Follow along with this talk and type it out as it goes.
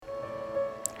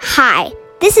Hi,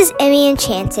 this is Emmy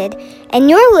Enchanted, and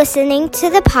you're listening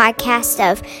to the podcast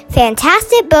of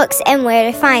Fantastic Books and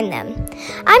Where to Find Them.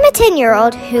 I'm a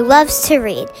 10-year-old who loves to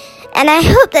read, and I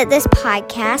hope that this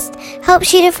podcast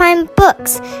helps you to find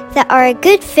books that are a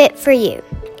good fit for you.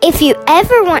 If you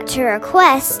ever want to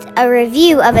request a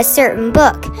review of a certain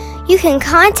book, you can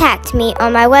contact me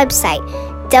on my website,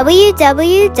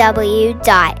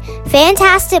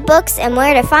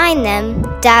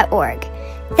 www.fantasticbooksandwheretofindthem.org.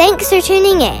 Thanks for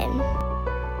tuning in.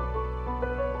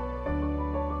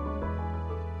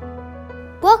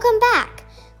 Welcome back.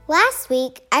 Last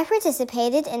week, I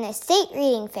participated in a state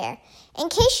reading fair. In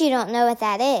case you don't know what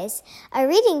that is, a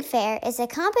reading fair is a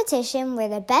competition where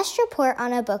the best report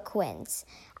on a book wins.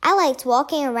 I liked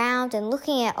walking around and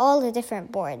looking at all the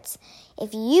different boards.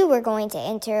 If you were going to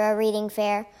enter a reading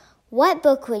fair, what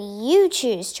book would you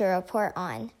choose to report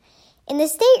on? In the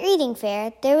state reading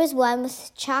fair, there was one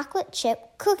with chocolate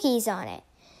chip cookies on it.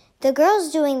 The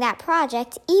girls doing that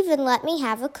project even let me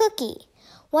have a cookie.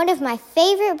 One of my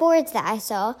favorite boards that I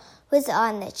saw was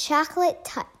on the Chocolate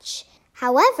Touch.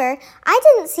 However, I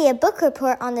didn't see a book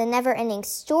report on The Never-Ending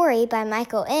Story by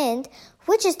Michael Ende,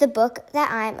 which is the book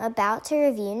that I'm about to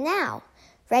review now.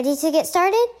 Ready to get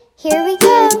started? Here we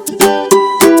go!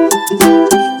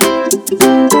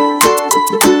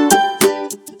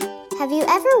 Have you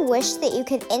ever wished that you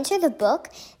could enter the book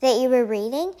that you were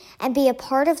reading and be a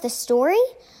part of the story?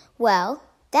 Well,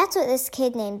 that's what this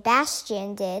kid named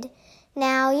Bastian did.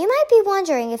 Now, you might be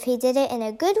wondering if he did it in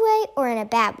a good way or in a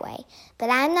bad way, but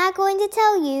I'm not going to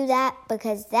tell you that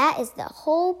because that is the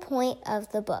whole point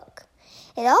of the book.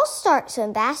 It all starts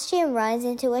when Bastian runs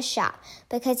into a shop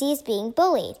because he's being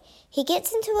bullied. He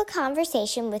gets into a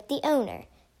conversation with the owner.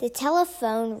 The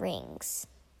telephone rings.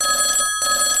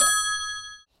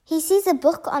 He sees a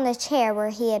book on the chair where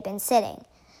he had been sitting.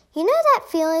 You know that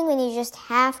feeling when you just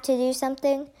have to do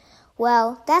something?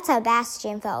 Well, that's how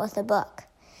Bastian felt with the book.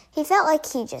 He felt like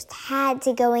he just had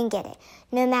to go and get it,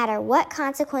 no matter what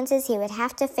consequences he would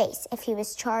have to face if he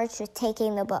was charged with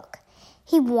taking the book.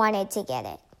 He wanted to get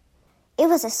it. It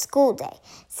was a school day,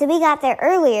 so he got there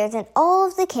earlier than all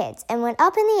of the kids and went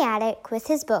up in the attic with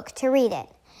his book to read it.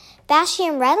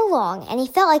 Bastian read along, and he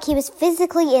felt like he was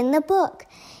physically in the book.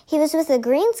 He was with a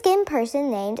green-skinned person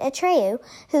named Atreyu,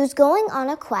 who was going on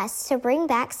a quest to bring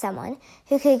back someone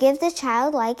who could give the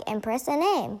childlike Empress a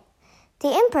name.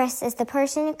 The Empress is the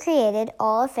person who created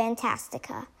all of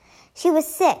Fantastica. She was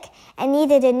sick and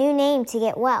needed a new name to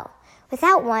get well.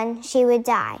 Without one, she would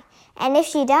die. And if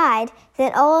she died,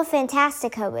 then all of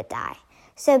Fantastica would die.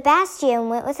 So Bastian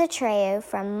went with Atreyu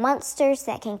from monsters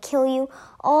that can kill you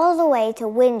all the way to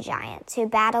wind giants who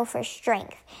battle for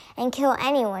strength and kill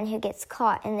anyone who gets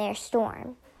caught in their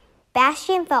storm.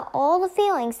 Bastian felt all the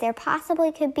feelings there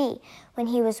possibly could be when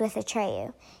he was with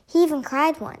Atreyu. He even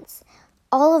cried once.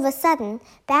 All of a sudden,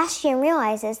 Bastian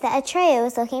realizes that Atreyu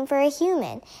is looking for a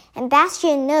human, and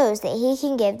Bastian knows that he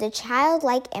can give the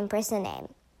childlike Empress a name.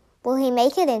 Will he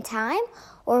make it in time,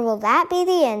 or will that be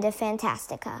the end of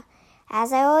Fantastica?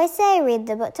 As I always say, read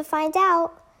the book to find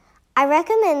out. I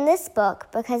recommend this book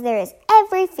because there is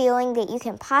every feeling that you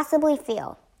can possibly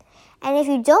feel. And if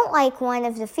you don't like one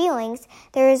of the feelings,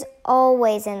 there is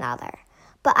always another.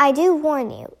 But I do warn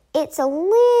you, it's a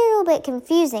little bit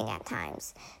confusing at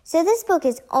times. So this book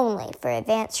is only for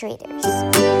advanced readers.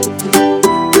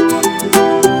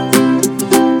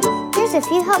 Here's a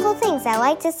few helpful things I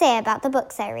like to say about the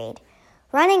books I read.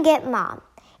 Run and get Mom.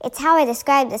 It's how I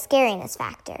describe the scariness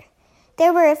factor.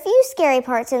 There were a few scary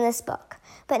parts in this book,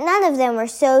 but none of them were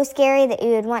so scary that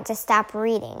you would want to stop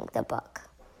reading the book.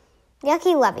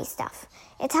 Yucky lovey stuff.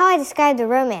 It's how I describe the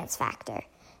romance factor.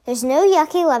 There's no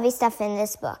yucky lovey stuff in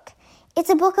this book.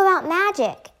 It's a book about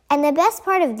magic, and the best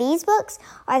part of these books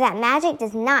are that magic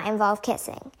does not involve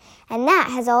kissing, and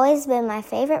that has always been my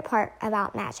favorite part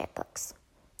about magic books.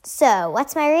 So,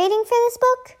 what's my rating for this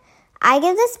book? I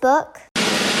give this book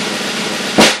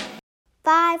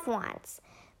 5 wands.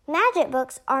 Magic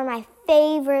books are my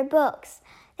favorite books.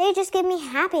 They just give me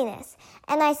happiness.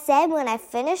 And I said when I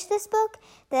finished this book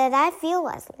that I feel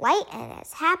as light and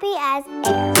as happy as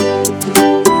air.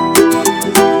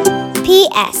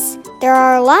 P.S. There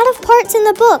are a lot of parts in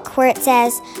the book where it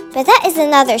says, but that is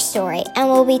another story and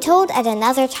will be told at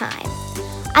another time.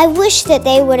 I wish that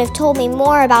they would have told me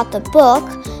more about the book.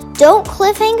 Don't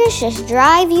cliffhangers just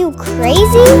drive you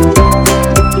crazy?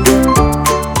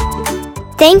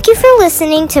 Thank you for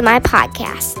listening to my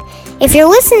podcast. If you're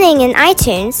listening in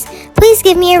iTunes, please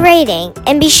give me a rating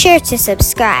and be sure to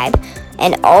subscribe.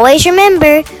 And always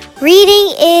remember,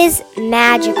 reading is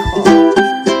magical.